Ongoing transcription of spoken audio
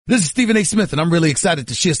This is Stephen A. Smith, and I'm really excited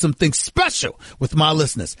to share something special with my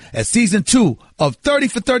listeners as season 2 of 30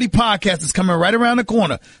 for 30 podcast is coming right around the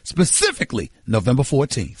corner, specifically November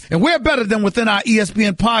 14th. And we're better than within our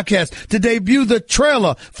ESPN podcast to debut the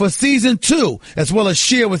trailer for season 2, as well as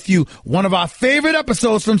share with you one of our favorite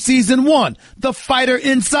episodes from season 1, The Fighter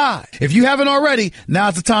Inside. If you haven't already,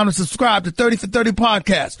 now's the time to subscribe to 30 for 30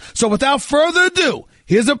 podcast. So without further ado,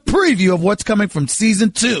 here's a preview of what's coming from season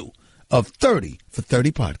 2 of 30 for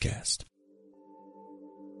 30 podcast.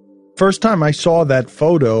 First time I saw that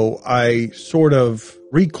photo, I sort of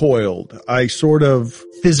recoiled. I sort of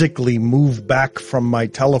physically moved back from my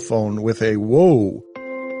telephone with a whoa.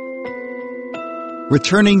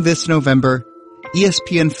 Returning this November,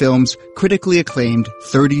 ESPN Films critically acclaimed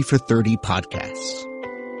 30 for 30 podcasts.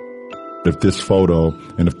 If this photo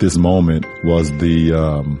and if this moment was the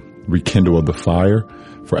rekindle of the fire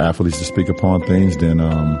for athletes to speak upon things, then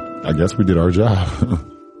I guess we did our job.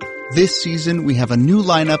 This season, we have a new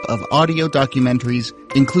lineup of audio documentaries,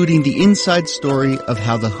 including the inside story of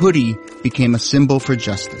how the hoodie became a symbol for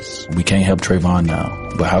justice. We can't help Trayvon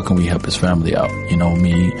now, but how can we help his family out? You know,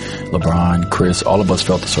 me, LeBron, Chris, all of us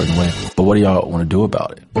felt a certain way. But what do y'all want to do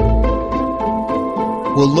about it?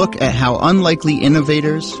 We'll look at how unlikely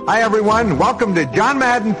innovators... Hi, everyone. Welcome to John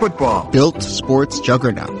Madden Football. ...built sports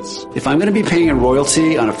juggernauts. If I'm going to be paying a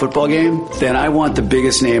royalty on a football game, then I want the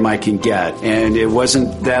biggest name I can get. And it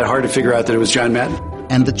wasn't that hard to figure out that it was John Madden.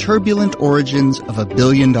 And the turbulent origins of a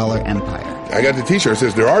billion-dollar empire. I got the t-shirt that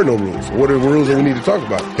says there are no rules. What are the rules that we need to talk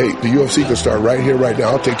about? Hey, the UFC can start right here, right now.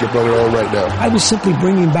 I'll take your brother on right now. I was simply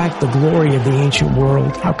bringing back the glory of the ancient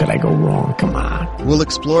world. How could I go wrong? Come on. We'll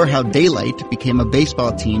explore how daylight became a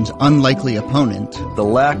baseball team's unlikely opponent. The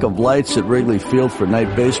lack of lights at Wrigley Field for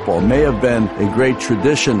night baseball may have been a great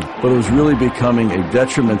tradition, but it was really becoming a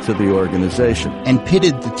detriment to the organization. And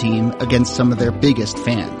pitted the team against some of their biggest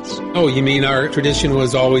fans. Oh, you mean our tradition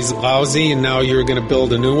was always lousy and now you're going to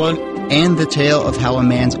build a new one? And the tale of how a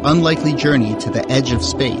man's unlikely journey to the edge of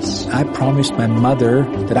space. I promised my mother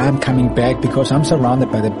that I'm coming back because I'm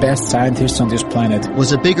surrounded by the best scientists on this planet.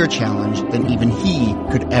 Was a bigger challenge than even he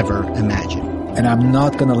could ever imagine. And I'm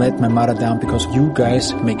not going to let my mother down because you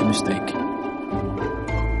guys make a mistake.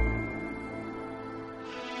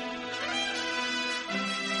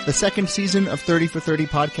 The second season of 30 for 30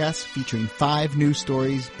 podcast, featuring 5 new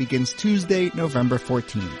stories, begins Tuesday, November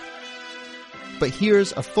 14th. But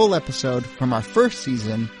here's a full episode from our first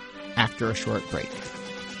season after a short break.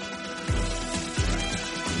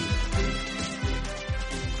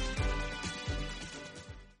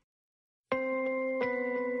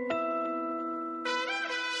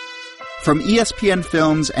 From ESPN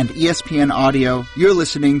Films and ESPN Audio, you're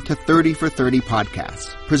listening to 30 for 30 podcasts,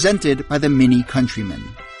 presented by the Mini Countryman.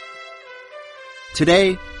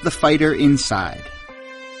 Today, The Fighter Inside.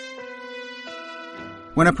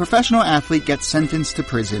 When a professional athlete gets sentenced to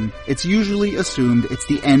prison, it's usually assumed it's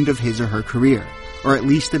the end of his or her career, or at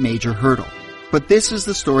least a major hurdle. But this is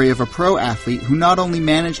the story of a pro athlete who not only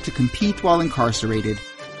managed to compete while incarcerated,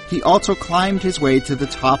 he also climbed his way to the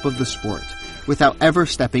top of the sport without ever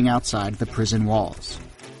stepping outside the prison walls.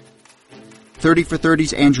 30 for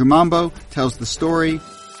 30's Andrew Mambo tells the story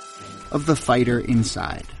of the fighter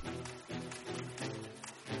inside.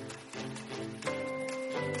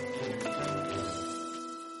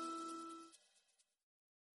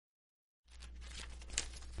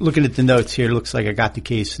 Looking at the notes here, it looks like I got the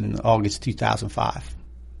case in August 2005.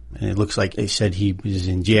 And it looks like they said he was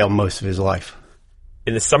in jail most of his life.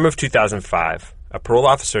 In the summer of 2005, a parole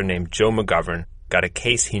officer named Joe McGovern got a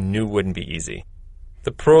case he knew wouldn't be easy.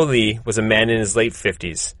 The parolee was a man in his late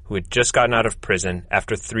 50s who had just gotten out of prison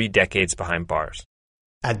after 3 decades behind bars.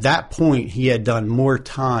 At that point, he had done more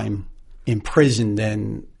time in prison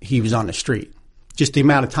than he was on the street. Just the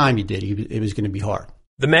amount of time he did, it was going to be hard.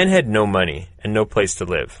 The man had no money and no place to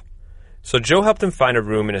live. So Joe helped him find a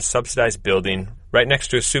room in a subsidized building right next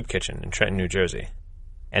to a soup kitchen in Trenton, New Jersey.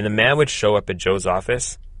 And the man would show up at Joe's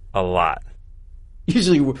office a lot.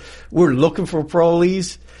 Usually we're looking for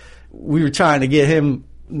parolees. We were trying to get him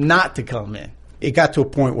not to come in. It got to a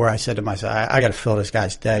point where I said to myself, I got to fill this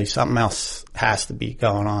guy's day. Something else has to be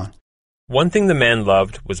going on. One thing the man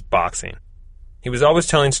loved was boxing. He was always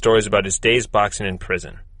telling stories about his days boxing in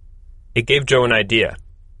prison. It gave Joe an idea.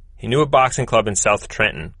 He knew a boxing club in South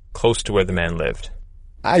Trenton, close to where the man lived.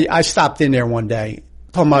 I stopped in there one day,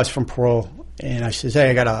 told him I was from parole, and I says,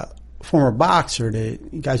 hey, I got a former boxer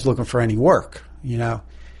that you guys looking for any work, you know?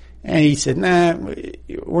 And he said, nah,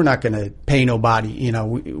 we're not going to pay nobody, you know,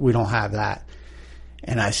 we don't have that.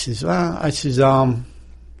 And I says,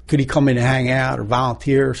 could he come in and hang out or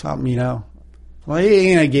volunteer or something, you know? Well, he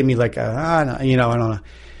ain't going to give me like I don't know.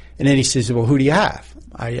 And then he says, well, who do you have?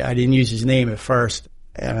 I didn't use his name at first.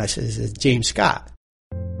 And I said, it's James Scott.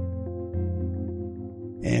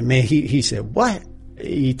 And man, he said, what?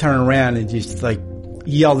 He turned around and just like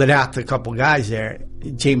yelled it out to a couple guys there.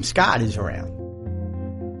 James Scott is around.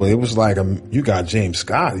 Well, it was like, you got James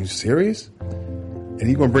Scott. Are you serious? And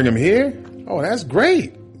you gonna bring him here? Oh, that's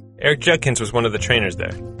great. Eric Judkins was one of the trainers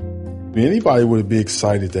there. Anybody would be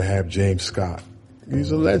excited to have James Scott.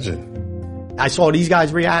 He's a legend. I saw these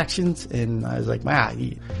guys' reactions, and I was like, man,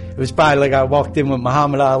 it was probably like I walked in with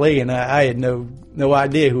Muhammad Ali, and I had no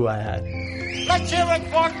idea who I had. Let's hear it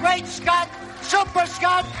for Great Scott, Super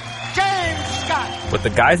Scott, James Scott. What the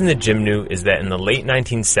guys in the gym knew is that in the late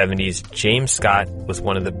 1970s, James Scott was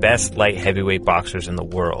one of the best light heavyweight boxers in the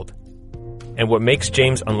world. And what makes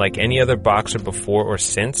James unlike any other boxer before or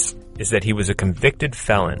since is that he was a convicted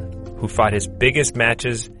felon who fought his biggest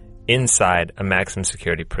matches inside a maximum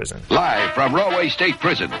security prison. Live from Rahway State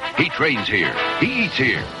Prison, he trains here, he eats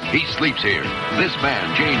here, he sleeps here. This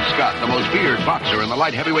man, James Scott, the most feared boxer in the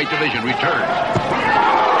light heavyweight division, returns.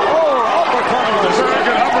 Oh, uppercut! A very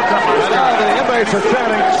good uppercut. And now the inmates are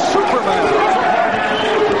chanting, Superman!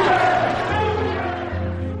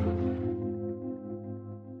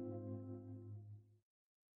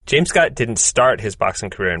 James Scott didn't start his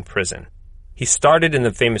boxing career in prison. He started in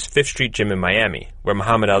the famous Fifth Street Gym in Miami, where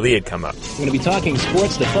Muhammad Ali had come up. We're going to be talking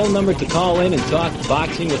sports. The phone number to call in and talk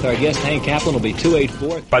boxing with our guest, Hank Kaplan, will be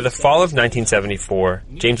 284. By the fall of 1974,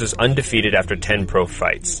 James was undefeated after 10 pro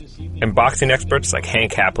fights. And boxing experts like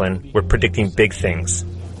Hank Kaplan were predicting big things.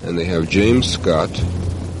 And they have James Scott,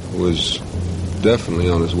 who was definitely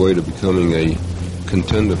on his way to becoming a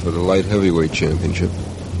contender for the light heavyweight championship.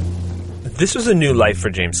 This was a new life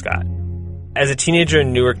for James Scott. As a teenager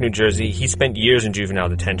in Newark, New Jersey, he spent years in juvenile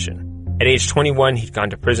detention. At age 21, he'd gone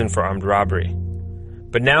to prison for armed robbery.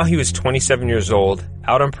 But now he was 27 years old,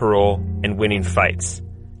 out on parole, and winning fights.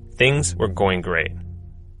 Things were going great.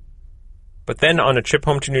 But then on a trip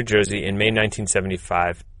home to New Jersey in May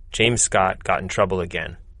 1975, James Scott got in trouble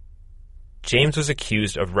again. James was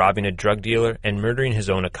accused of robbing a drug dealer and murdering his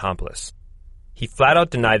own accomplice. He flat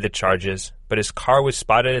out denied the charges, but his car was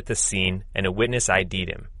spotted at the scene and a witness ID'd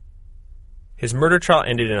him. His murder trial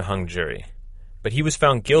ended in a hung jury, but he was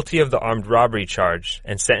found guilty of the armed robbery charge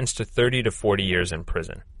and sentenced to 30 to 40 years in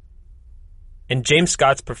prison. And James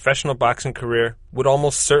Scott's professional boxing career would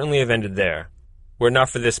almost certainly have ended there, were it not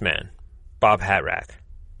for this man, Bob Hatrack.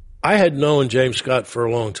 I had known James Scott for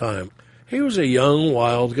a long time. He was a young,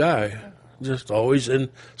 wild guy, just always in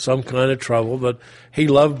some kind of trouble, but he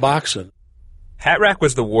loved boxing. Hatrack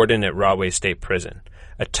was the warden at Rahway State Prison,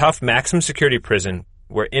 a tough maximum security prison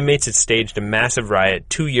where inmates had staged a massive riot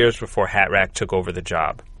 2 years before Hatrack took over the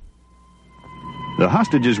job. The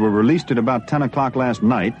hostages were released at about 10 o'clock last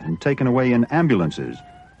night and taken away in ambulances.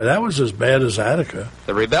 That was as bad as Attica.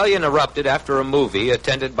 The rebellion erupted after a movie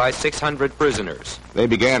attended by 600 prisoners. They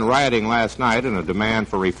began rioting last night in a demand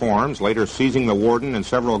for reforms, later seizing the warden and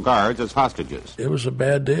several guards as hostages. It was a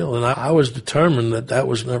bad deal, and I was determined that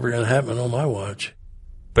was never going to happen on my watch.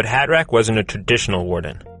 But Hatrack wasn't a traditional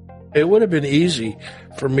warden. It would have been easy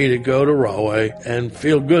for me to go to Rahway and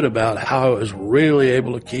feel good about how I was really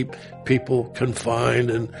able to keep people confined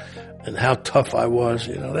and how tough I was.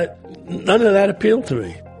 None of that appealed to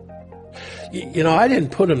me. I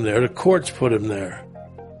didn't put him there. The courts put him there.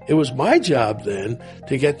 It was my job then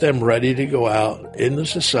to get them ready to go out into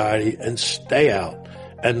society and stay out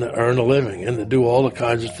and to earn a living and to do all the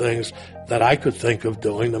kinds of things that I could think of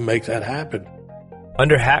doing to make that happen.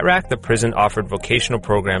 Under Hatrack, the prison offered vocational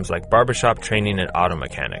programs like barbershop training and auto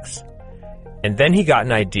mechanics. And then he got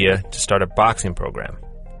an idea to start a boxing program.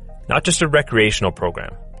 Not just a recreational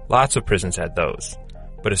program. Lots of prisons had those.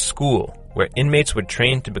 But a school where inmates would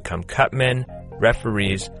train to become cutmen,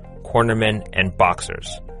 referees, cornermen, and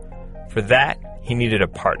boxers. For that, he needed a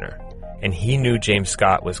partner, and he knew James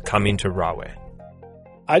Scott was coming to Rahway.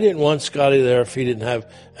 I didn't want Scotty there if he didn't have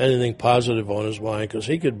anything positive on his mind, because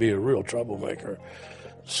he could be a real troublemaker.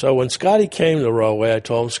 So when Scotty came to Rahway, I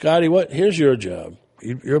told him, Scotty, here's your job.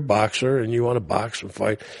 You're a boxer, and you want to box and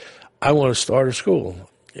fight. I want to start a school,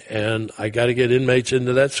 and I got to get inmates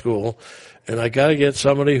into that school, and I got to get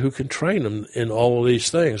somebody who can train them in all of these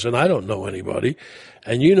things. And I don't know anybody.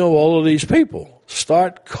 And you know all of these people.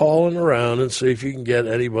 Start calling around and see if you can get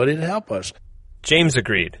anybody to help us. James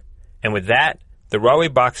agreed. And with that, the Rahway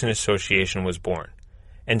Boxing Association was born.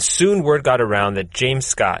 And soon word got around that James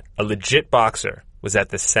Scott, a legit boxer, was at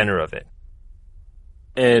the center of it.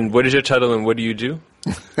 And what is your title and what do you do?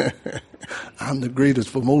 I'm the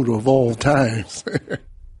greatest promoter of all times.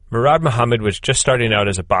 Murad Muhammad was just starting out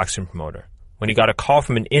as a boxing promoter when he got a call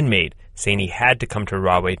from an inmate saying he had to come to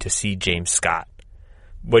Rahway to see James Scott.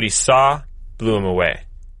 What he saw blew him away.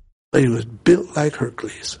 He was built like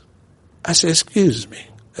Hercules. I said, excuse me.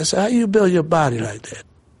 I said, how you build your body like that?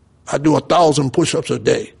 I do 1,000 push-ups a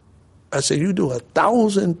day. I said, you do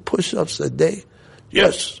 1,000 push-ups a day?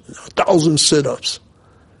 Yes, 1,000 sit-ups.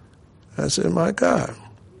 I said, my God,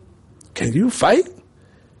 can you fight?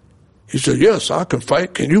 He said, yes, I can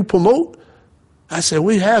fight. Can you promote? I said,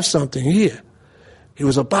 we have something here. He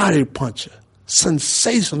was a body puncher,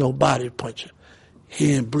 sensational body puncher. He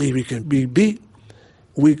didn't believe he can be beat.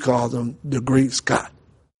 We called him the Great Scott.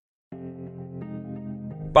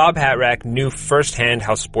 Bob Hatrack knew firsthand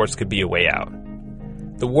how sports could be a way out.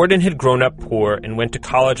 The warden had grown up poor and went to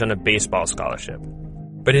college on a baseball scholarship.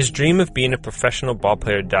 But his dream of being a professional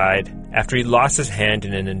ballplayer died after he lost his hand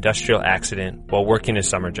in an industrial accident while working a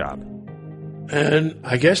summer job. And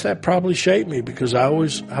I guess that probably shaped me because I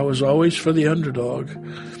was always for the underdog.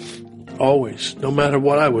 Always. No matter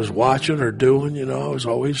what I was watching or doing, I was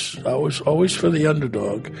always for the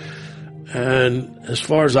underdog. And as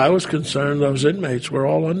far as I was concerned, those inmates were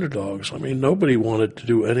all underdogs. I mean, nobody wanted to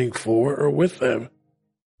do anything for or with them.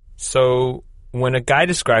 So when a guy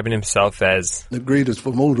describing himself as the greatest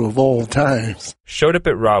promoter of all times showed up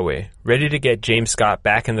at Rahway, ready to get James Scott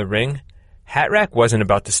back in the ring, Hatrack wasn't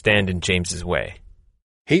about to stand in James's way.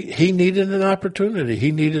 He needed an opportunity.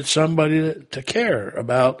 He needed somebody to care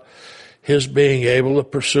about his being able to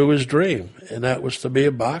pursue his dream, and that was to be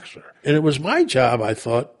a boxer. And it was my job, I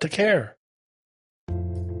thought, to care.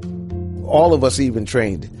 All of us even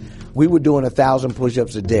trained. We were doing 1,000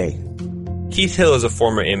 push-ups a day. Keith Hill is a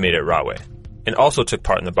former inmate at Rahway and also took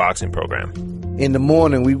part in the boxing program. In the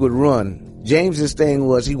morning, we would run. James's thing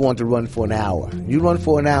was he wanted to run for an hour. You run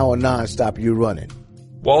for an hour nonstop, you're running.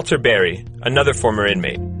 Walter Berry, another former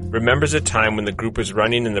inmate, remembers a time when the group was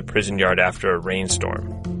running in the prison yard after a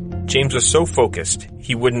rainstorm. James was so focused,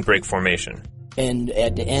 he wouldn't break formation. And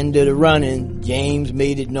at the end of the running, James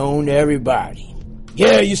made it known to everybody.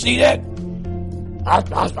 Yeah, you see that?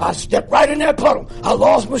 I stepped right in that puddle. I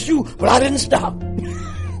lost my shoe, but I didn't stop.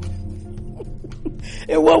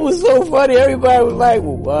 And what was so funny, everybody was like,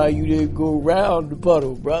 well, why you didn't go around the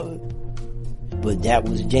puddle, brother? But that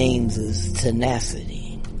was James's tenacity.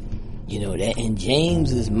 That in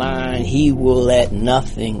James's mind, he will let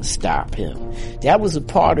nothing stop him. That was a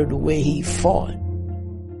part of the way he fought.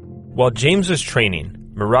 While James was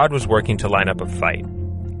training, Murad was working to line up a fight.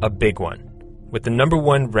 A big one. With the number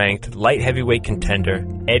 1 ranked light heavyweight contender,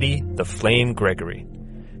 Eddie the Flame Gregory.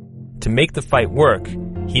 To make the fight work,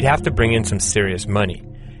 he'd have to bring in some serious money.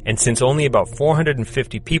 And since only about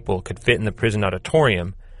 450 people could fit in the prison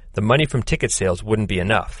auditorium, the money from ticket sales wouldn't be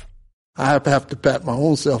enough. I have to pat my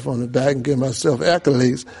own self on the back and give myself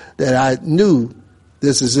accolades that I knew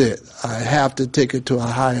this is it. I have to take it to a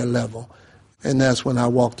higher level. And that's when I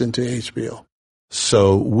walked into HBO.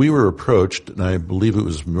 So we were approached, and I believe it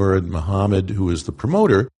was Murad Muhammad who was the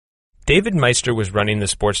promoter. David Meister was running the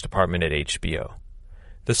sports department at HBO.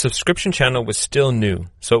 The subscription channel was still new,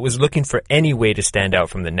 so it was looking for any way to stand out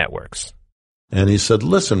from the networks. And he said,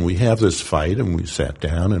 listen, we have this fight, and we sat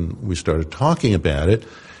down and we started talking about it,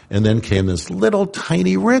 and then came this little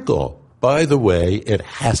tiny wrinkle. By the way, it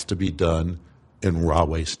has to be done in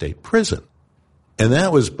Rahway State Prison. And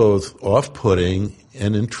that was both off-putting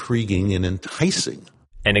and intriguing and enticing.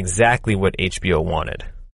 And exactly what HBO wanted.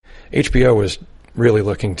 HBO was really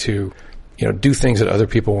looking to, do things that other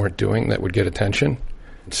people weren't doing that would get attention.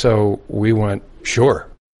 So we went, sure.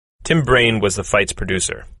 Tim Brain was the fight's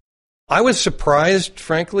producer. I was surprised,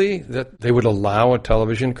 frankly, that they would allow a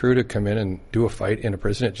television crew to come in and do a fight in a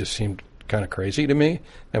prison. It just seemed kind of crazy to me.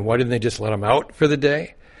 And why didn't they just let them out for the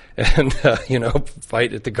day and,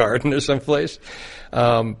 fight at the Garden or someplace?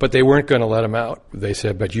 But they weren't going to let them out. They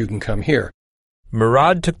said, but you can come here.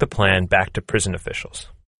 Murad took the plan back to prison officials.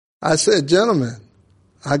 I said, gentlemen,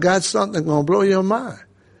 I got something going to blow your mind.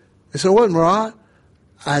 They said, what, Murad?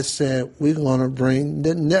 I said, we're going to bring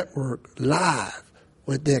the network live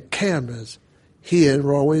with their cameras here in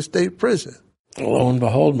Rahway State Prison. Lo and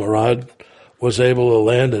behold, Murad was able to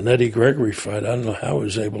land an Eddie Gregory fight. I don't know how he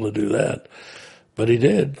was able to do that, but he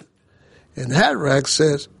did. And Hatrack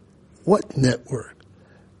says, what network?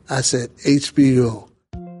 I said, HBO.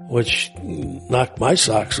 Which knocked my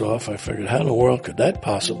socks off. I figured, how in the world could that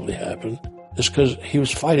possibly happen? It's because he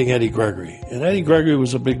was fighting Eddie Gregory, and Eddie Gregory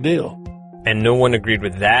was a big deal. And no one agreed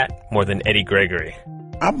with that more than Eddie Gregory.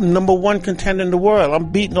 I'm number 1 contender in the world.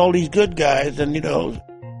 I'm beating all these good guys, and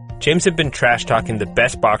James had been trash-talking the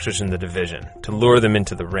best boxers in the division to lure them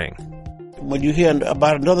into the ring. when you hear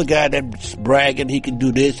about another guy that's bragging, he can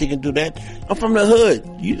do this, he can do that. I'm from the hood.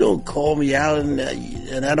 You don't call me out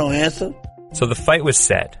and I don't answer. So the fight was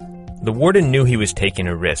set. The warden knew he was taking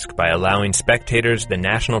a risk by allowing spectators, the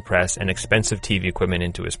national press, and expensive TV equipment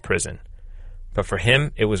into his prison. But for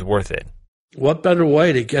him, it was worth it. What better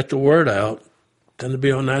way to get the word out than to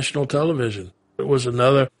be on national television? It was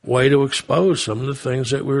another way to expose some of the things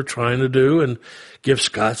that we were trying to do and give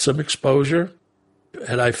Scott some exposure.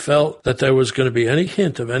 And I felt that there was going to be any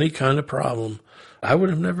hint of any kind of problem, I would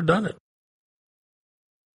have never done it.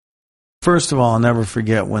 First of all, I'll never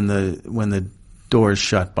forget when the doors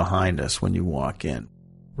shut behind us when you walk in.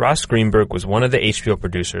 Ross Greenberg was one of the HBO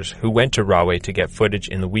producers who went to Rahway to get footage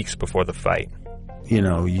in the weeks before the fight. You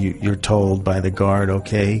know, you're told by the guard,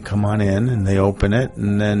 okay, come on in, and they open it,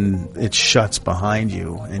 and then it shuts behind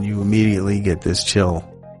you, and you immediately get this chill.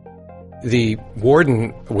 The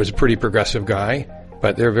warden was a pretty progressive guy,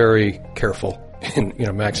 but they're very careful in,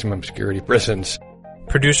 maximum security prisons.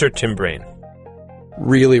 Producer Tim Brain.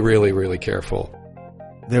 Really, really, really careful.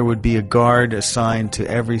 There would be a guard assigned to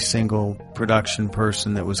every single production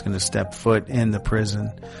person that was going to step foot in the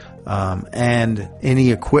prison. And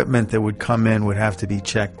any equipment that would come in would have to be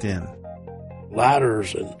checked in.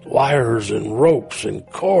 Ladders and wires and ropes and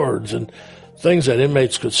cords and things that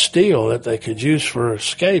inmates could steal that they could use for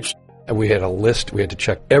escapes. And we had a list. We had to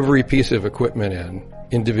check every piece of equipment in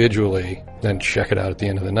individually, then check it out at the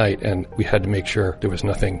end of the night. And we had to make sure there was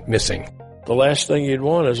nothing missing. The last thing you'd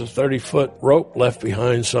want is a 30-foot rope left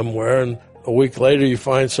behind somewhere, and a week later you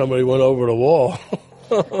find somebody went over the wall.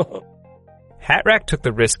 Hatrack took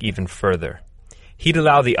the risk even further. He'd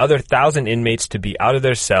allow the other 1,000 inmates to be out of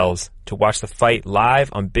their cells to watch the fight live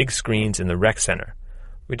on big screens in the rec center,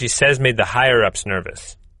 which he says made the higher-ups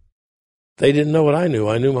nervous. They didn't know what I knew.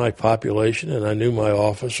 I knew my population and I knew my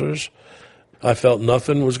officers. I felt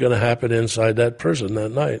nothing was going to happen inside that prison that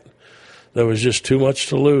night. There was just too much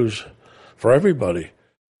to lose for everybody.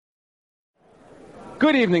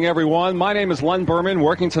 Good evening, everyone. My name is Len Berman,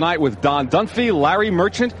 working tonight with Don Dunphy, Larry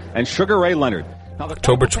Merchant, and Sugar Ray Leonard.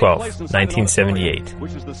 October 12th, 1978.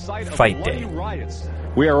 Fight Day.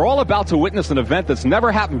 We are all about to witness an event that's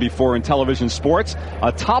never happened before in television sports.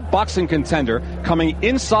 A top boxing contender coming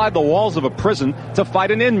inside the walls of a prison to fight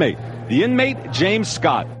an inmate. The inmate, James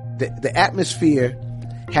Scott. The atmosphere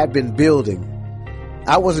had been building.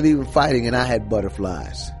 I wasn't even fighting and I had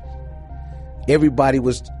butterflies. Everybody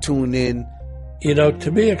was tuned in.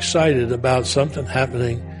 To be excited about something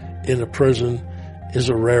happening in a prison is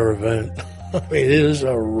a rare event. I mean, it is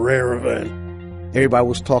a rare event. Everybody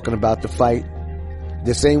was talking about the fight.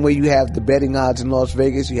 The same way you have the betting odds in Las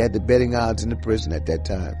Vegas, you had the betting odds in the prison at that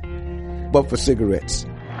time. But for cigarettes.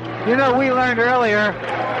 We learned earlier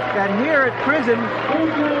that here at prison,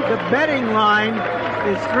 the betting line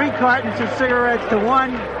is 3 cartons of cigarettes to 1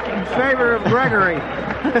 in favor of Gregory.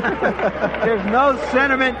 There's no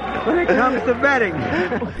sentiment when it comes to betting.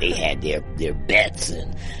 They had their bets,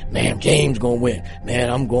 and man, James gonna win. Man,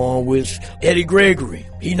 I'm going with Eddie Gregory.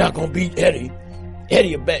 He's not gonna beat Eddie.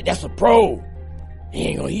 Eddie, that's a pro.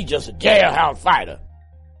 He's just a jailhouse fighter.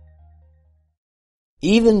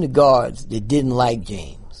 Even the guards that didn't like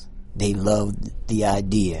James, they loved the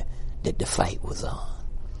idea that the fight was on.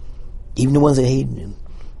 Even the ones that hated him,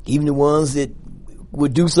 even the ones that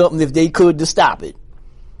would do something if they could to stop it,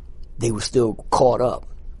 they were still caught up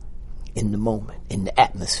in the moment, in the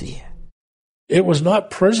atmosphere. It was not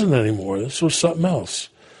prison anymore. This was something else.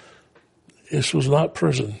 This was not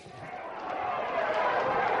prison.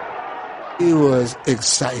 He was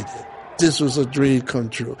excited. This was a dream come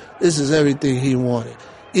true. This is everything he wanted.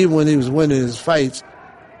 Even when he was winning his fights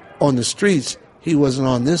on the streets, he wasn't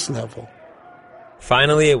on this level.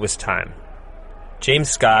 Finally, it was time. James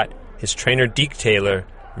Scott, his trainer Deke Taylor,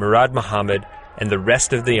 Murad Muhammad, and the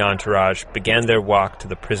rest of the entourage began their walk to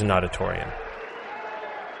the prison auditorium.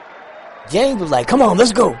 James was like, come on,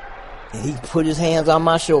 let's go. And he put his hands on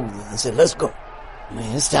my shoulders and said, let's go.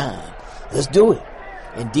 Man, it's time. Let's do it.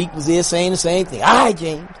 And Deke was there saying the same thing. All right,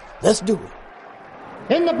 James, let's do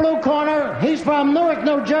it. In the blue corner, he's from Newark,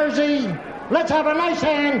 New Jersey. Let's have a nice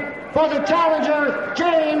hand for the challenger,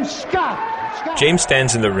 James Scott. James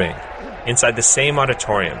stands in the ring, inside the same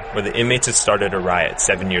auditorium where the inmates had started a riot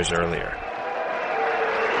 7 years earlier.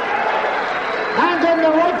 And in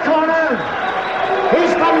the right corner,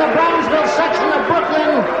 he's from the Brownsville section of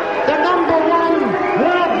Brooklyn, the #1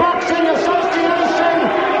 World Boxing Association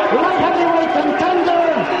light heavyweight contender,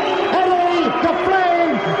 Eddie the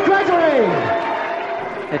Flame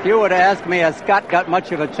Gregory. If you were to ask me, has Scott got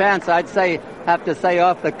much of a chance, I'd have to say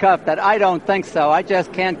off the cuff that I don't think so. I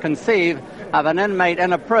just can't conceive of an inmate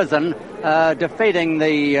in a prison defeating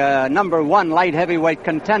the number 1 light heavyweight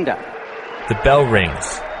contender. The bell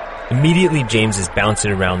rings. Immediately, James is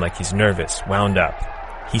bouncing around like he's nervous, wound up.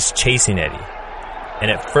 He's chasing Eddie. And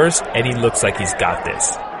at first, Eddie looks like he's got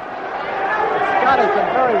this. Scott has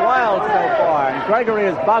been very wild so far, and Gregory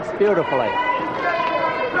has boxed beautifully.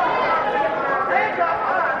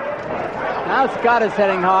 Now Scott is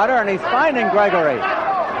hitting harder, and he's finding Gregory.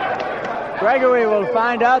 Gregory will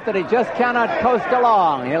find out that he just cannot coast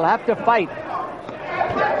along. He'll have to fight.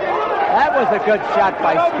 That was a good shot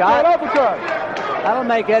by Scott. That'll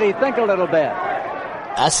make Eddie think a little bit.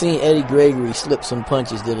 I seen Eddie Gregory slip some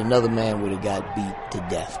punches that another man would have got beat to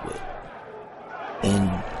death with.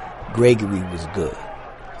 And Gregory was good.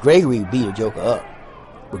 Gregory beat a joker up,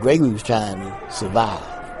 but Gregory was trying to survive.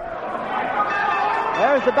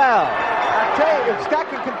 There's the bell. I tell you, if Scott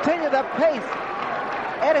can continue that pace,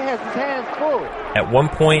 Eddie has his hands full. At one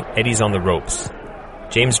point, Eddie's on the ropes.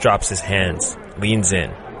 James drops his hands, leans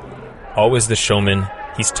in. Always the showman,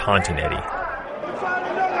 he's taunting Eddie.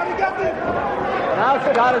 Now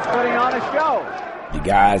Scott is putting on a show. The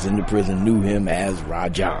guys in the prison knew him as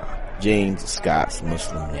Rajan, James Scott's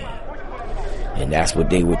Muslim name. And that's what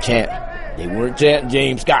they would chant. They weren't chanting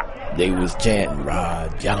James Scott. They was chanting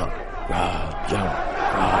Rajan, Rajan,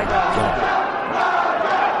 Rajan.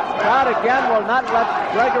 Scott again will not let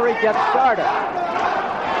Gregory get started.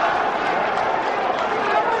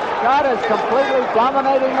 Scott is completely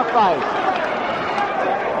dominating the fight.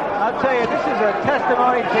 I'll tell you, this is a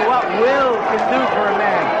testimony to what will can do for a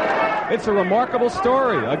man. It's a remarkable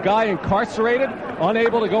story. A guy incarcerated,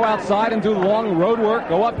 unable to go outside and do long road work,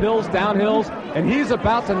 go up hills, down hills, and he's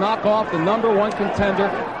about to knock off the number 1 contender.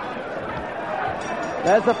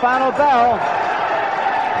 There's the final bell.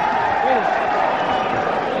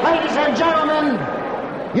 Ladies and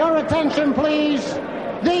gentlemen, your attention please.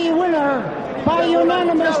 The winner by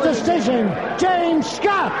unanimous decision, James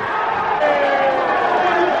Scott.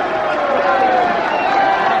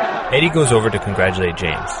 Eddie goes over to congratulate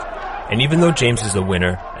James. And even though James is the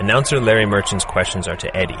winner, announcer Larry Merchant's questions are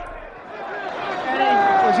to Eddie.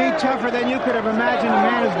 Was he tougher than you could have imagined? A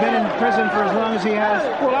man who's been in prison for as long as he has.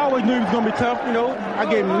 Well, I always knew he was going to be tough, you know. I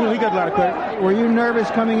gave him, he got a lot of credit. Were you nervous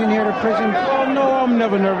coming in here to prison? Oh, no, I'm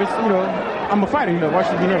never nervous, you know. I'm a fighter, you know. Why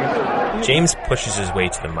should I be nervous? James pushes his way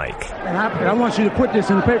to the mic. And I want you to put this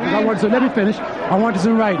in the papers. I want to let me finish. I want this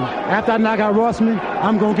in writing. After I knock out Rossman,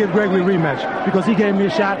 I'm going to give Gregory a rematch because he gave me a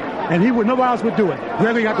shot, and nobody else would do it.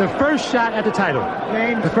 Gregory got the first shot at the title.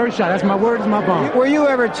 James? The first shot. That's my word. It's my bond. Were you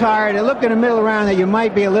ever tired? It looked in the middle round that you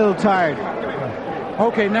might be a little tired.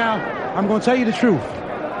 Okay, now, I'm going to tell you the truth.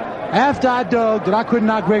 After I dug that I couldn't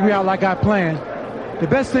knock Gregory out like I planned, the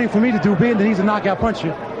best thing for me to do, being that he's a knockout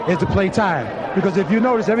puncher, is to play tired. Because if you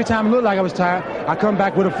notice, every time it looked like I was tired, I come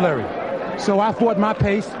back with a flurry. So I fought my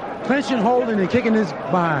pace, clinching, holding, and kicking his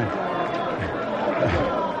behind.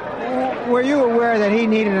 Were you aware that he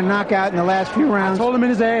needed a knockout in the last few rounds? I told him in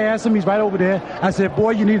his ass, he's right over there. I said,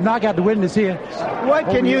 boy, you need a knockout to win this here. What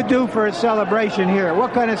can you do for a celebration here?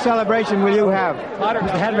 What kind of celebration will you have? Mr.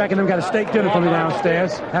 Hadrack and them got a steak dinner for me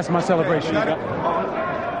downstairs. That's my celebration.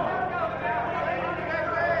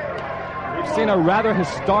 We've seen a rather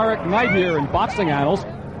historic night here in boxing annals.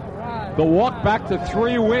 The walk back to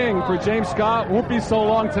 3-wing for James Scott won't be so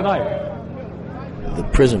long tonight. The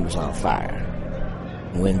prison was on fire.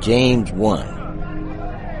 When James won,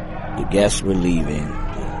 the guests were leaving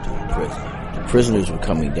the prison. The prisoners were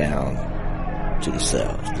coming down to the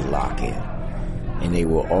cells to lock in. And they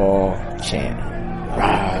were all chanting,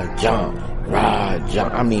 Rajan,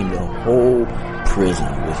 Rajan. I mean, the whole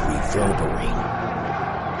prison was reverberating.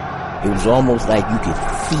 It was almost like you could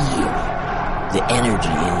feel the energy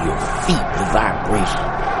in your feet, the vibration.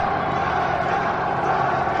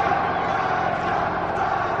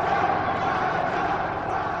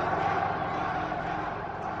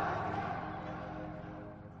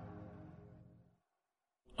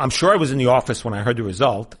 I'm sure I was in the office when I heard the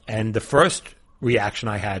result, and the first reaction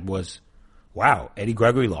I had was, wow, Eddie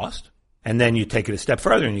Gregory lost? And then you take it a step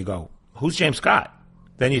further and you go, who's James Scott?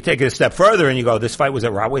 Then you take it a step further and you go, this fight was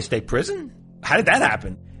at Rahway State Prison? How did that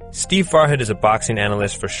happen? Steve Farhood is a boxing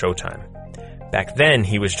analyst for Showtime. Back then,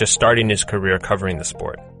 he was just starting his career covering the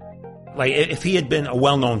sport. Like, if he had been a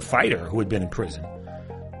well-known fighter who had been in prison,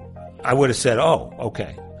 I would have said, oh,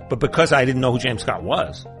 okay. But because I didn't know who James Scott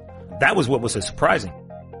was, that was what was so surprising.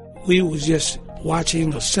 We was just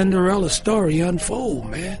watching a Cinderella story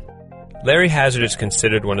unfold, man. Larry Hazzard is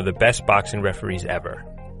considered one of the best boxing referees ever.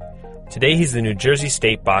 Today, he's the New Jersey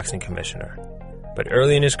State Boxing Commissioner. But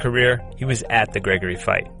early in his career, he was at the Gregory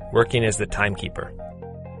fight, working as the timekeeper.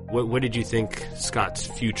 What did you think Scott's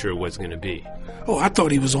future was going to be? Oh, I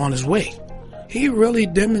thought he was on his way. He really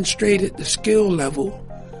demonstrated the skill level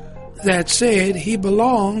that said he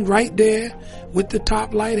belonged right there with the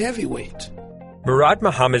top light heavyweights. Murad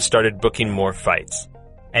Muhammad started booking more fights,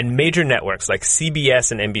 and major networks like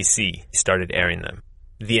CBS and NBC started airing them.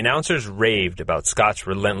 The announcers raved about Scott's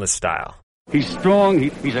relentless style. He's strong,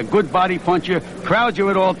 he's a good body puncher, crowds you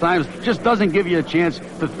at all times, just doesn't give you a chance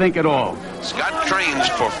to think at all. Scott trains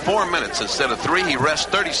for 4 minutes instead of 3. He rests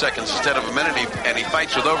 30 seconds instead of a minute, and he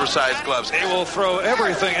fights with oversized gloves. He will throw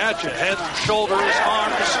everything at you, head, shoulders,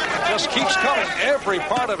 arms, just keeps coming, every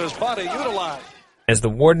part of his body utilized. As the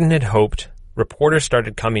warden had hoped, reporters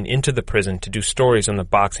started coming into the prison to do stories on the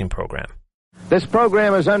boxing program. This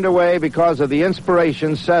program is underway because of the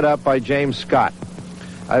inspiration set up by James Scott.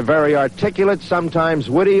 A very articulate, sometimes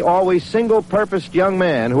witty, always single-purposed young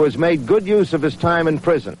man who has made good use of his time in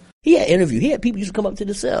prison. He had interviews. He had people used to come up to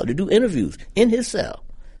the cell to do interviews in his cell.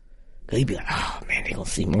 Because he'd be like, oh, man, they're going to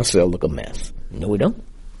see my cell look a mess. No, we don't.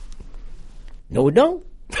 No, we don't.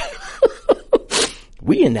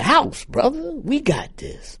 We in the house, brother. We got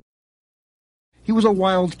this. He was a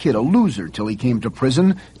wild kid, a loser, till he came to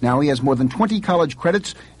prison. Now he has more than 20 college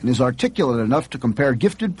credits and is articulate enough to compare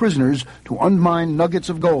gifted prisoners to unmined nuggets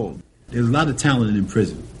of gold. There's a lot of talent in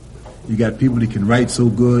prison. You got people that can write so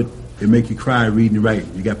good, they make you cry reading and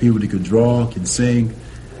writing. You got people that can draw, can sing,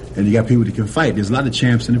 and you got people that can fight. There's a lot of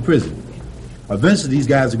champs in the prison. Eventually, these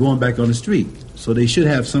guys are going back on the street, so they should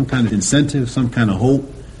have some kind of incentive, some kind of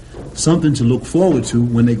hope, something to look forward to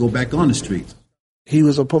when they go back on the streets. He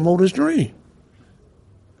was a promoter's dream.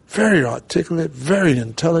 Very articulate, very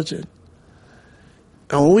intelligent.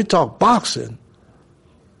 And when we talk boxing,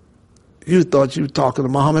 you thought you were talking to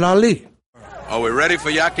Muhammad Ali. Are we ready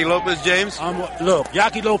for Yaki Lopez, James? Look,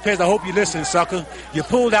 Yaki Lopez, I hope you listen, sucker. You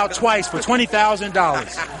pulled out twice for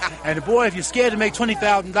 $20,000. And boy, if you're scared to make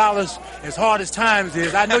 $20,000 as hard as times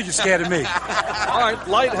is, I know you're scared of me. All right,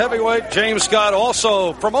 light heavyweight James Scott,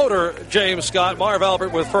 also promoter James Scott, Marv Albert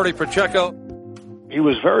with Ferdy Pacheco. He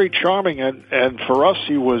was very charming, and for us,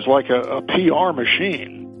 he was like a PR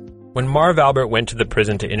machine. When Marv Albert went to the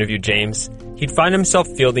prison to interview James, he'd find himself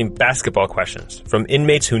fielding basketball questions from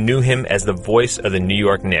inmates who knew him as the voice of the New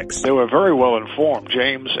York Knicks. They were very well informed,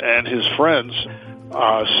 James and his friends.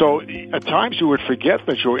 So at times you would forget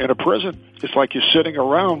that you're in a prison. It's like you're sitting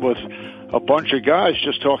around with a bunch of guys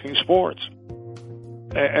just talking sports.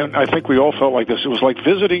 And I think we all felt like this. It was like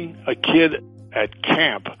visiting a kid at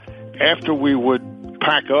camp. After we would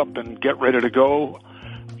pack up and get ready to go,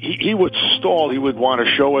 he would stall. He would want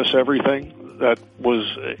to show us everything that was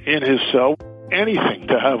in his cell, anything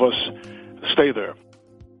to have us stay there.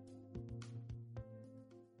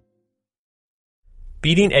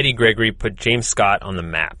 Beating Eddie Gregory put James Scott on the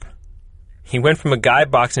map. He went from a guy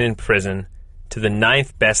boxing in prison to the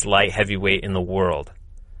 9th best light heavyweight in the world.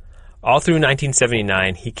 All through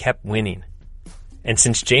 1979, he kept winning. And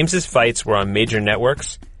since James's fights were on major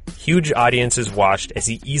networks, huge audiences watched as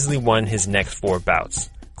he easily won his next 4 bouts,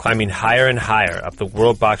 climbing higher and higher up the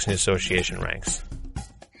World Boxing Association ranks.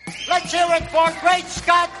 Let's hear it for Great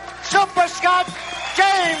Scott, Super Scott,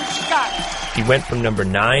 James Scott. He went from number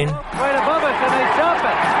 9 right above us, and they jump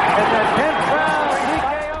it. It's a 10th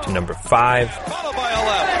round TKO. To number 5. Followed by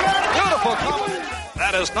 11. Beautiful comedy.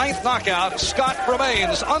 That is 9th knockout. Scott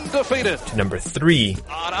remains undefeated. To number 3.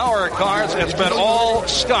 On our cards, it's been all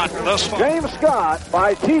Scott thus far. James Scott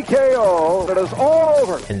by TKO. It is all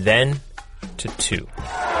over. And then to 2.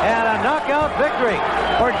 And a knockout victory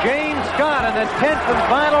for James Scott in the 10th and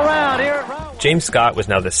final round here at round. James Scott was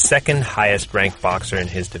now the 2nd highest ranked boxer in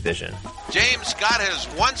his division. James Scott has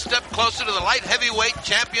one step closer to the light heavyweight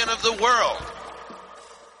champion of the world.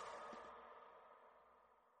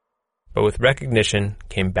 But with recognition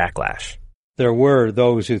came backlash. There were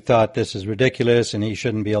those who thought this is ridiculous and he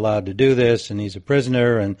shouldn't be allowed to do this and he's a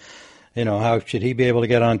prisoner and, how should he be able to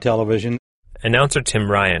get on television? Announcer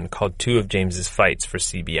Tim Ryan called 2 of James's fights for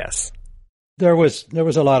CBS. There was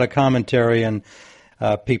a lot of commentary and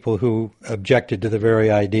people who objected to the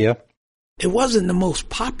very idea. It wasn't the most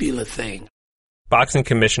popular thing. Boxing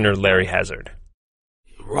Commissioner Larry Hazzard.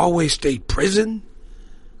 Rahway State Prison?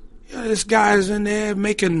 This guy's in there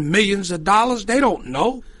making millions of dollars. They don't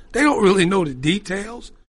know. They don't really know the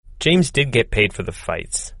details. James did get paid for the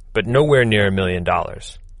fights, but nowhere near $1 million.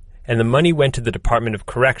 And the money went to the Department of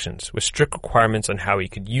Corrections with strict requirements on how he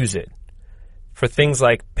could use it. For things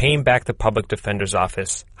like paying back the public defender's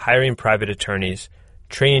office, hiring private attorneys,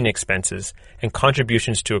 training expenses, and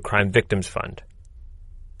contributions to a crime victims fund.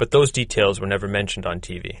 But those details were never mentioned on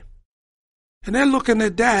TV. And they're looking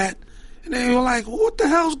at that, and they were like, what the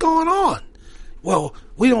hell's going on? Well,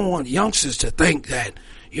 we don't want youngsters to think that,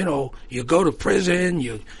 you know, you go to prison,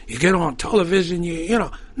 you get on television, you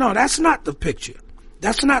know. No, that's not the picture.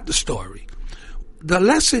 That's not the story. The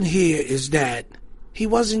lesson here is that he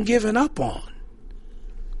wasn't given up on.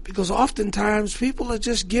 Because oftentimes people are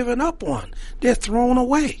just given up on. They're thrown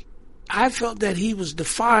away. I felt that he was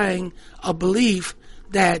defying a belief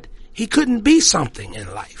that he couldn't be something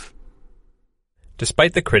in life.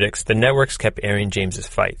 Despite the critics, the networks kept airing James's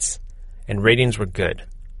fights, and ratings were good.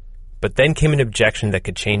 But then came an objection that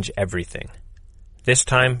could change everything. This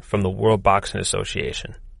time from the World Boxing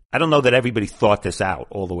Association. I don't know that everybody thought this out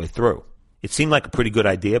all the way through. It seemed like a pretty good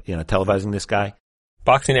idea, televising this guy.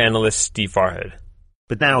 Boxing analyst Steve Farhood.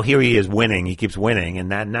 But now here he is winning. He keeps winning, and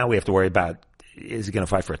now we have to worry about, is he going to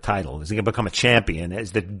fight for a title? Is he going to become a champion?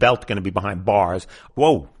 Is the belt going to be behind bars?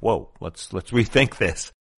 Whoa, let's rethink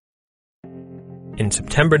this. In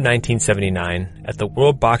September 1979, at the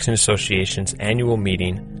World Boxing Association's annual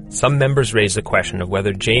meeting, some members raised the question of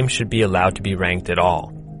whether James should be allowed to be ranked at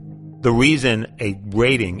all. The reason a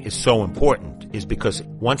rating is so important is because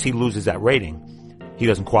once he loses that rating, he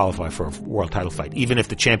doesn't qualify for a world title fight. Even if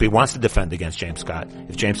the champion wants to defend against James Scott,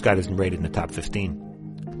 if James Scott isn't rated in the top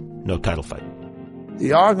 15, no title fight.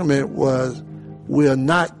 The argument was, we're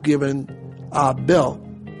not giving our belt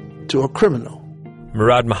to a criminal.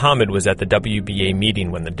 Murad Muhammad was at the WBA meeting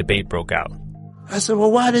when the debate broke out. I said, well,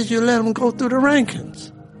 why did you let him go through the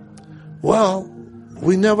rankings? Well,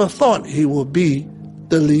 we never thought he would be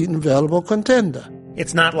the leading available contender.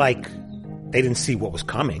 It's not like they didn't see what was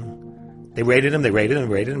coming. They rated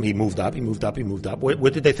him. He moved up.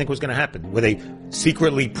 What did they think was going to happen? Were they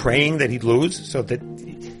secretly praying that he'd lose so that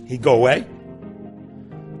he'd go away?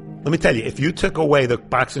 Let me tell you, if you took away the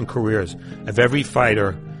boxing careers of every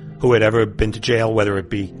fighter who had ever been to jail, whether it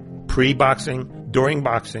be pre-boxing, during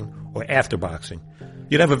boxing, or after boxing,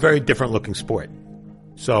 you'd have a very different looking sport.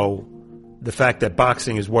 So the fact that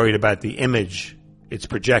boxing is worried about the image it's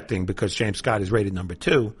projecting because James Scott is rated number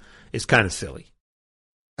 2 is kind of silly.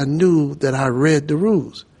 I knew that I read the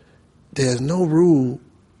rules. There's no rule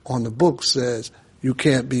on the book says you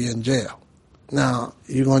can't be in jail. Now,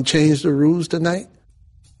 you going to change the rules tonight?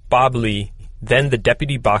 Bob Lee, then the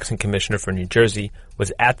deputy boxing commissioner for New Jersey,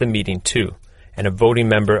 was at the meeting too, and a voting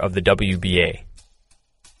member of the WBA.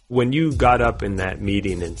 When you got up in that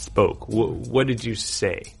meeting and spoke, what did you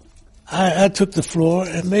say? I took the floor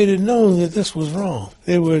and made it known that this was wrong.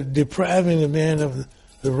 They were depriving the man of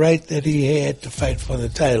the right that he had to fight for the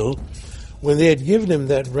title when they had given him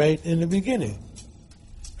that right in the beginning.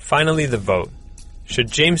 Finally, the vote.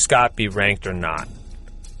 Should James Scott be ranked or not?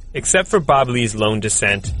 Except for Bob Lee's lone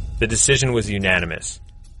dissent, the decision was unanimous.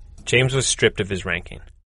 James was stripped of his ranking.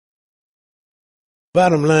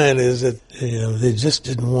 Bottom line is that they just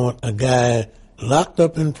didn't want a guy locked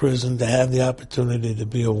up in prison to have the opportunity to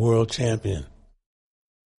be a world champion.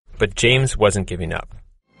 But James wasn't giving up.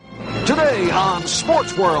 Today on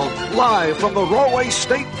Sports World, live from the Rahway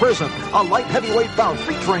State Prison, a light heavyweight bout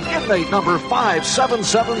featuring inmate number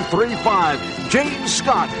 57735, James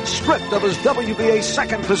Scott, stripped of his WBA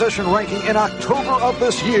second position ranking in October of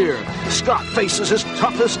this year. Scott faces his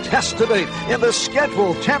toughest test to date in the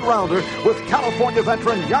scheduled 10-rounder with California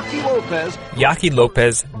veteran Yaqui Lopez. Yaqui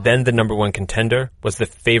Lopez, then the number 1 contender, was the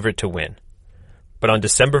favorite to win. But on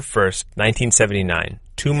December 1st, 1979,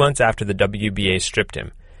 2 months after the WBA stripped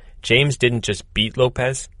him, James didn't just beat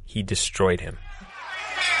Lopez, he destroyed him.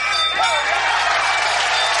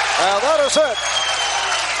 And that is it.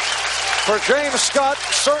 For James Scott,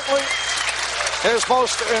 certainly his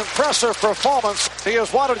most impressive performance. He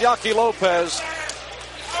has wanted Yaqui Lopez.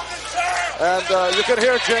 And you can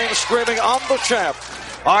hear James screaming, "I'm the champ."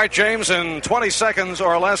 All right, James, in 20 seconds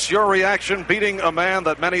or less, your reaction beating a man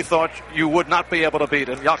that many thought you would not be able to beat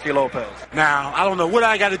in Yaqui Lopez. Now, I don't know what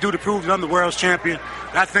I got to do to prove that I'm the world's champion.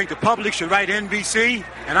 I think the public should write NBC,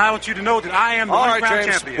 and I want you to know that I am the one-crown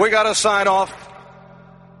champion. We got to sign off.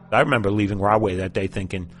 I remember leaving Rahway that day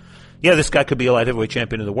thinking, yeah, this guy could be a light heavyweight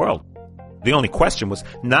champion of the world. The only question was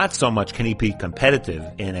not so much can he be competitive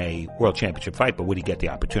in a world championship fight, but would he get the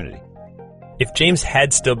opportunity? If James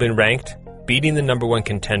had still been ranked, beating the number 1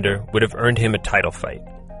 contender would have earned him a title fight.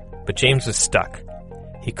 But James was stuck.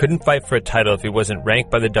 He couldn't fight for a title if he wasn't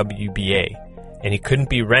ranked by the WBA, and he couldn't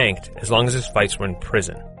be ranked as long as his fights were in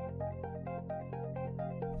prison.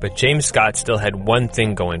 But James Scott still had one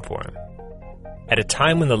thing going for him. At a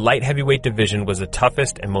time when the light heavyweight division was the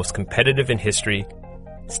toughest and most competitive in history,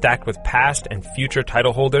 stacked with past and future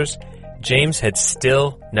title holders, James had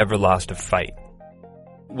still never lost a fight.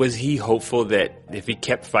 Was he hopeful that if he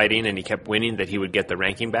kept fighting and he kept winning that he would get the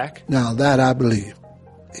ranking back? Now that I believe.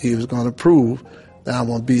 He was going to prove that I'm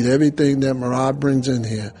going to beat everything that Murad brings in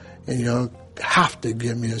here, and you'll have to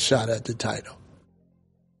give me a shot at the title.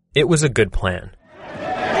 It was a good plan.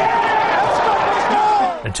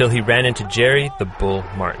 Until he ran into Jerry the Bull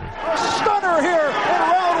Martin. Stunner here in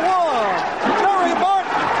round one. Jerry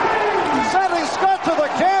Martin sending Scott to the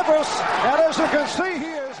canvas, and as you can see,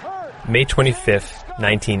 he is hurt. May 25th,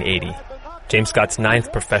 1980. James Scott's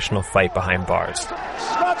 9th professional fight behind bars.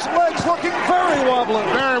 Scott's legs looking very wobbly.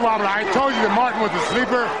 Very wobbly. I told you that Martin was a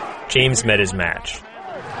sleeper. James met his match.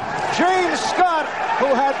 James Scott,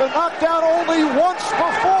 who had been knocked down only once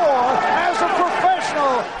before as a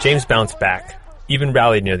professional. James bounced back, even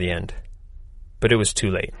rallied near the end. But it was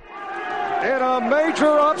too late. In a major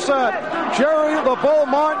upset, Jerry the Bull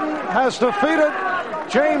Martin has defeated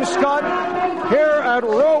James Scott here at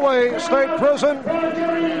Rahway State Prison.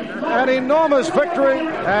 An enormous victory.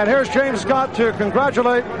 And here's James Scott to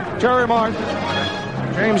congratulate Jerry Martin.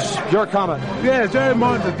 James, your comment. Yeah, Jerry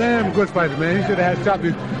Martin's a damn good fighter, man. He should have had shot me.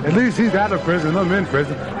 At least he's out of prison. I'm in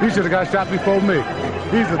prison. He should have got shot before me.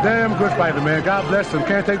 He's a damn good fighter, man. God bless him.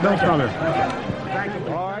 Can't take no from him.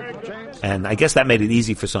 And I guess that made it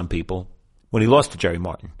easy for some people when he lost to Jerry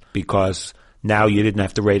Martin, because now you didn't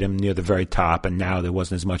have to rate him near the very top, and now there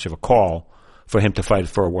wasn't as much of a call for him to fight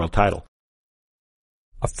for a world title.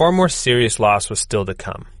 A far more serious loss was still to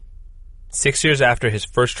come. 6 years after his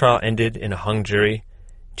first trial ended in a hung jury,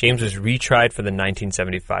 James was retried for the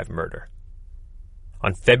 1975 murder.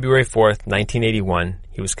 On February 4th, 1981,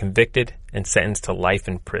 he was convicted and sentenced to life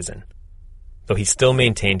in prison, though he still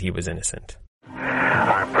maintained he was innocent.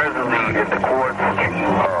 I'm presently in the court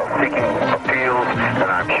seeking appeals, and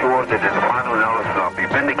I'm sure that in the final analysis I'll be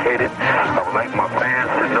vindicated. I would like my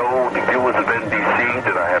fans to know, the viewers of NBC,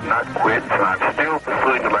 that I have not quit, and I'm still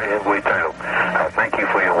pursuing the light heavyweight title. I thank you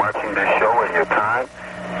for your watching this show and your time.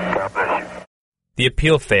 God bless you. The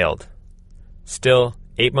appeal failed. Still,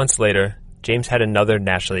 8 months later, James had another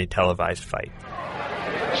nationally televised fight.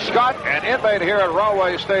 Scott, an inmate here at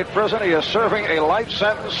Rahway State Prison. He is serving a life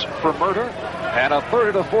sentence for murder and a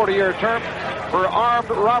 30 to 40-year term for armed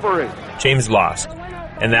robbery. James lost,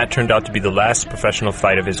 and that turned out to be the last professional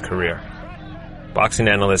fight of his career. Boxing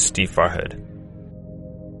analyst Steve Farhood.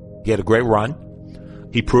 He had a great run.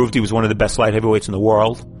 He proved he was one of the best light heavyweights in the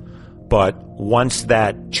world. But once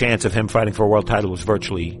that chance of him fighting for a world title was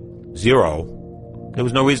virtually zero, there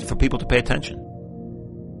was no reason for people to pay attention.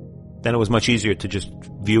 Then it was much easier to just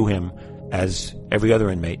view him as every other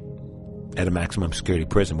inmate at a maximum security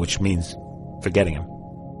prison, which means forgetting him.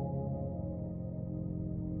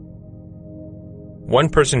 One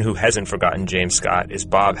person who hasn't forgotten James Scott is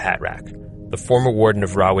Bob Hatrack, the former warden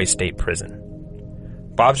of Rahway State Prison.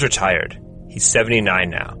 Bob's retired. He's 79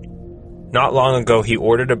 now. Not long ago, he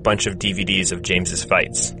ordered a bunch of DVDs of James's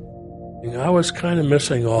fights. I was kind of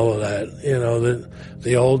missing all of that,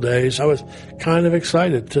 the old days. I was kind of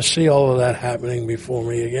excited to see all of that happening before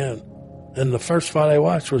me again. And the first fight I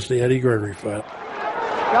watched was the Eddie Gregory fight.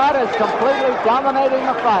 Scott is completely dominating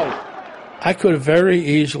the fight. I could have very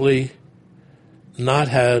easily not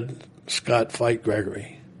had Scott fight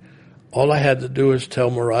Gregory. All I had to do is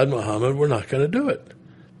tell Murad Muhammad we're not going to do it.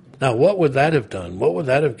 Now, what would that have done? What would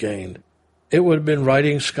that have gained? It would have been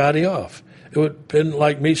writing Scotty off. It would have been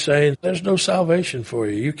like me saying, there's no salvation for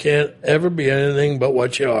you. You can't ever be anything but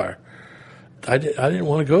what you are. I didn't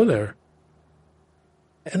want to go there.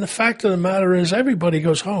 And the fact of the matter is, everybody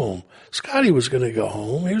goes home. Scotty was going to go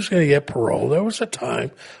home. He was going to get parole. There was a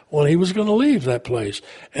time when he was going to leave that place.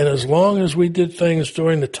 And as long as we did things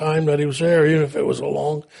during the time that he was there, even if it was a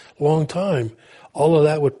long, long time, all of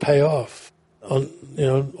that would pay off on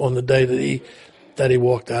the day that he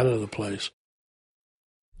walked out of the place.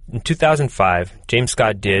 In 2005, James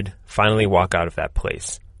Scott did finally walk out of that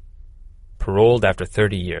place, paroled after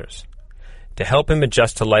 30 years. To help him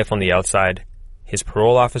adjust to life on the outside, his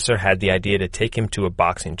parole officer had the idea to take him to a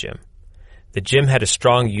boxing gym. The gym had a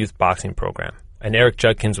strong youth boxing program, and Eric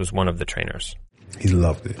Judkins was one of the trainers. He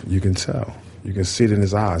loved it. You can tell. You can see it in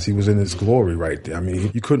his eyes. He was in his glory right there. I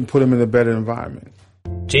mean, you couldn't put him in a better environment.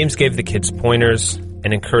 James gave the kids pointers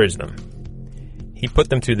and encouraged them. He put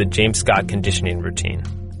them through the James Scott conditioning routine.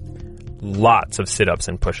 Lots of sit-ups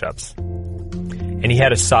and push-ups. And he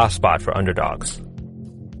had a soft spot for underdogs.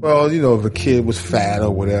 Well, if a kid was fat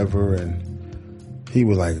or whatever, and he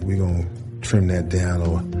was like, we're going to trim that down.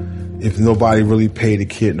 Or if nobody really paid the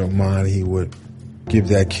kid no mind, he would give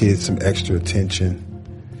that kid some extra attention.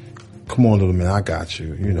 Come on, little man, I got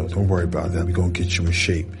you. Don't worry about that. We're going to get you in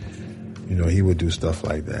shape. He would do stuff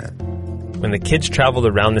like that. When the kids traveled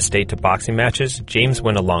around the state to boxing matches, James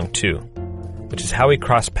went along too, which is how he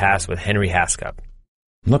crossed paths with Henry Hascup.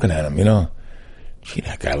 Looking at him, gee,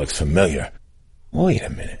 that guy looks familiar. wait a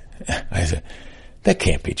minute. I said, that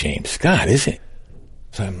can't be James Scott, is it?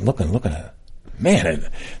 So I'm looking at, man,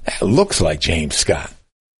 that looks like James Scott.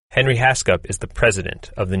 Henry Hascup is the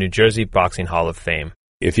president of the New Jersey Boxing Hall of Fame.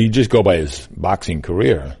 If you just go by his boxing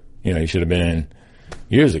career, he should have been in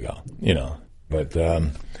years ago, But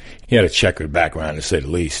he had a checkered background, to say the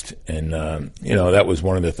least. And, that was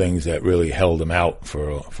one of the things that really held him out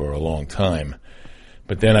for a long time.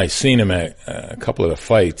 But then I seen him at a couple of the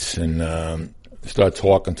fights and started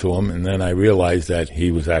talking to him, and then I realized that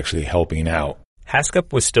he was actually helping out.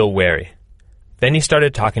 Hascup was still wary. Then he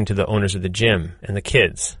started talking to the owners of the gym and the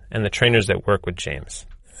kids and the trainers that work with James.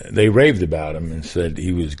 They raved about him and said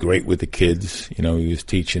he was great with the kids. He was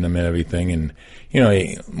teaching them and everything. And,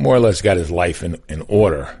 he more or less got his life in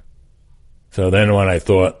order. So then when I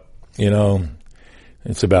thought,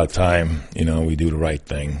 it's about time, we do the right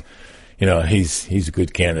thing. He's a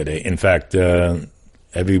good candidate. In fact,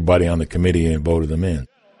 everybody on the committee voted him in.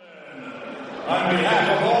 On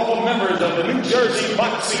behalf of all the members of the New Jersey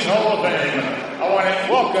Boxing Hall of Fame, I want to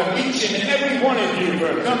welcome each and every one of you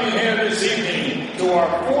for coming here this evening to our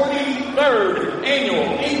 43rd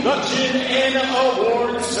annual induction and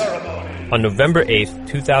award ceremony. On November 8th,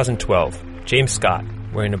 2012, James Scott,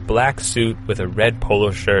 wearing a black suit with a red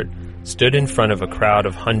polo shirt, stood in front of a crowd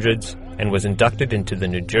of hundreds and was inducted into the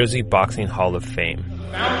New Jersey Boxing Hall of Fame.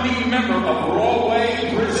 Founding member of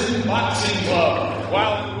Broadway Prison Boxing Club.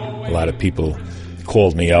 A lot of people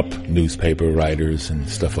called me up, newspaper writers and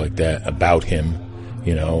stuff like that, about him.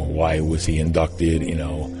 Why was he inducted?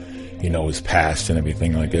 His past and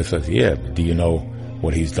everything like this. I said, yeah, but do you know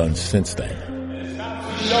what he's done since then?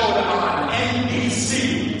 Showed on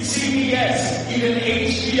NBC, CBS, even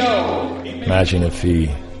HBO. Imagine if he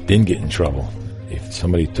didn't get in trouble. If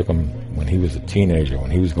somebody took him when he was a teenager,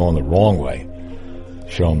 when he was going the wrong way,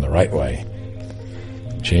 show him the right way.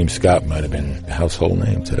 James Scott might have been a household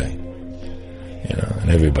name today. And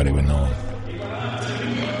everybody would know him.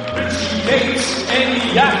 Yates and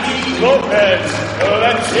Yaki Lopez. So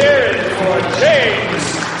let's hear it for James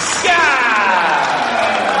Scott.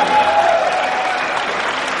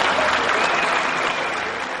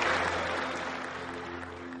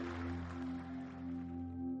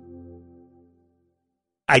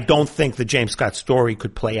 I don't think the James Scott story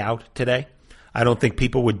could play out today. I don't think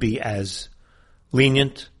people would be as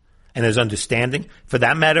lenient and as understanding. For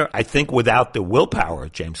that matter, I think without the willpower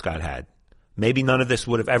James Scott had, maybe none of this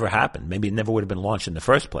would have ever happened. Maybe it never would have been launched in the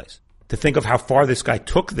first place. To think of how far this guy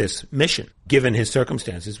took this mission, given his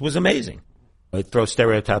circumstances, was amazing. It throws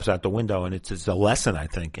stereotypes out the window, and it's a lesson, I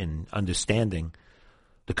think, in understanding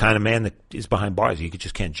the kind of man that is behind bars. You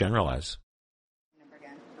just can't generalize.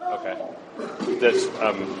 Okay.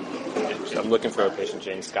 I'm looking for a patient,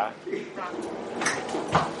 James Scott.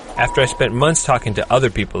 After I spent months talking to other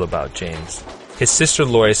people about James, his sister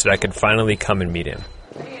Lori said I could finally come and meet him.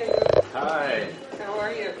 Hi. How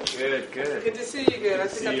are you? Good. Good to see you. Good. I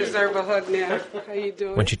think I deserve a hug now. How you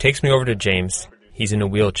doing? When she takes me over to James, he's in a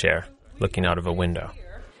wheelchair, looking out of a window.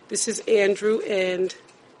 This is Andrew, and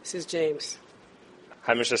this is James.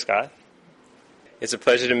 Hi, Mr. Scott. It's a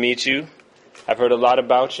pleasure to meet you. I've heard a lot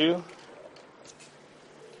about you.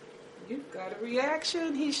 You got a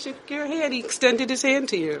reaction. He shook your hand. He extended his hand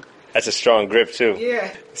to you. That's a strong grip, too.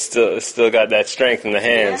 Yeah. Still got that strength in the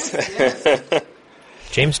hands. Yes.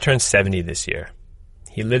 James turned 70 this year.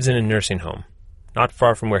 He lives in a nursing home, not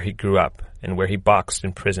far from where he grew up and where he boxed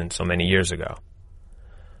in prison so many years ago.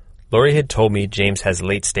 Lori had told me James has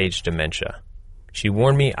late-stage dementia. She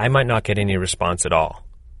warned me I might not get any response at all.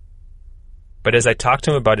 But as I talked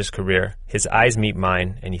to him about his career, his eyes meet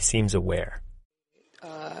mine, and he seems aware.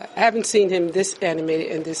 I haven't seen him this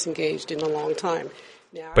animated and this engaged in a long time.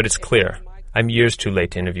 But it's clear, I'm years too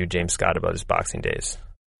late to interview James Scott about his boxing days.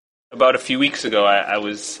 About a few weeks ago, I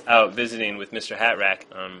was out visiting with Mr. Hatrack.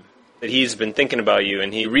 That he's been thinking about you,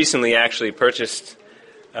 and he recently actually purchased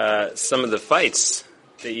some of the fights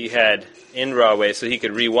that you had in Broadway so he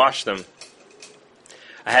could rewatch them.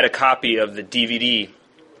 I had a copy of the DVD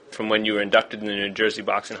from when you were inducted in the New Jersey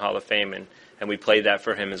Boxing Hall of Fame, and we played that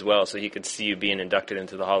for him as well so he could see you being inducted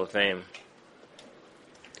into the Hall of Fame.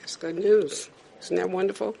 That's good news. Isn't that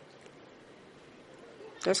wonderful?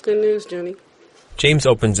 That's good news, Junie. James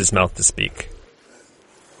opens his mouth to speak.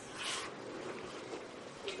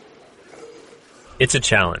 It's a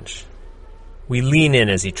challenge. We lean in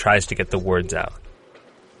as he tries to get the words out.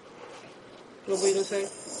 What were you going to say?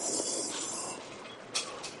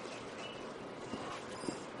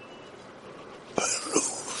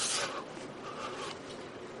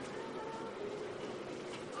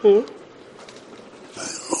 Yeah,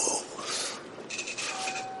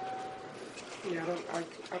 I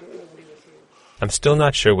don't know what he was saying. I'm still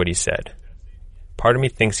not sure what he said. Part of me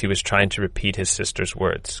thinks he was trying to repeat his sister's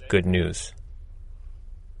words, good news.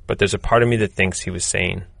 But there's a part of me that thinks he was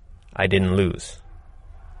saying, I didn't lose.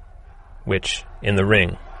 Which, in the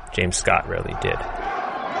ring, James Scott rarely did.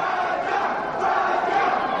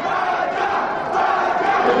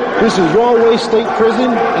 This is Royal State Prison,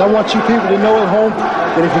 and I want you people to know at home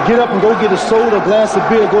that if you get up and go get a soda, a glass of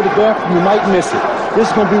beer, go to the bathroom, you might miss it. This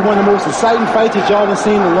is going to be one of the most exciting fights that y'all have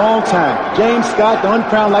seen in a long time. James Scott, the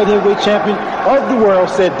uncrowned light heavyweight champion of the world,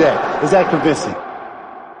 said that. Is that convincing?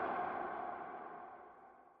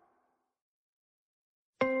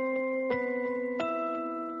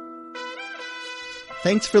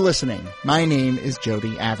 Thanks for listening. My name is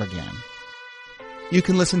Jody Avirgan. You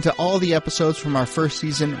can listen to all the episodes from our first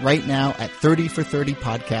season right now at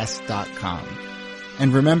 30for30podcast.com.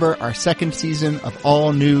 And remember, our second season of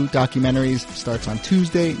all new documentaries starts on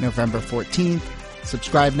Tuesday, November 14th.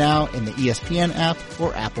 Subscribe now in the ESPN app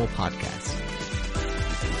or Apple Podcasts.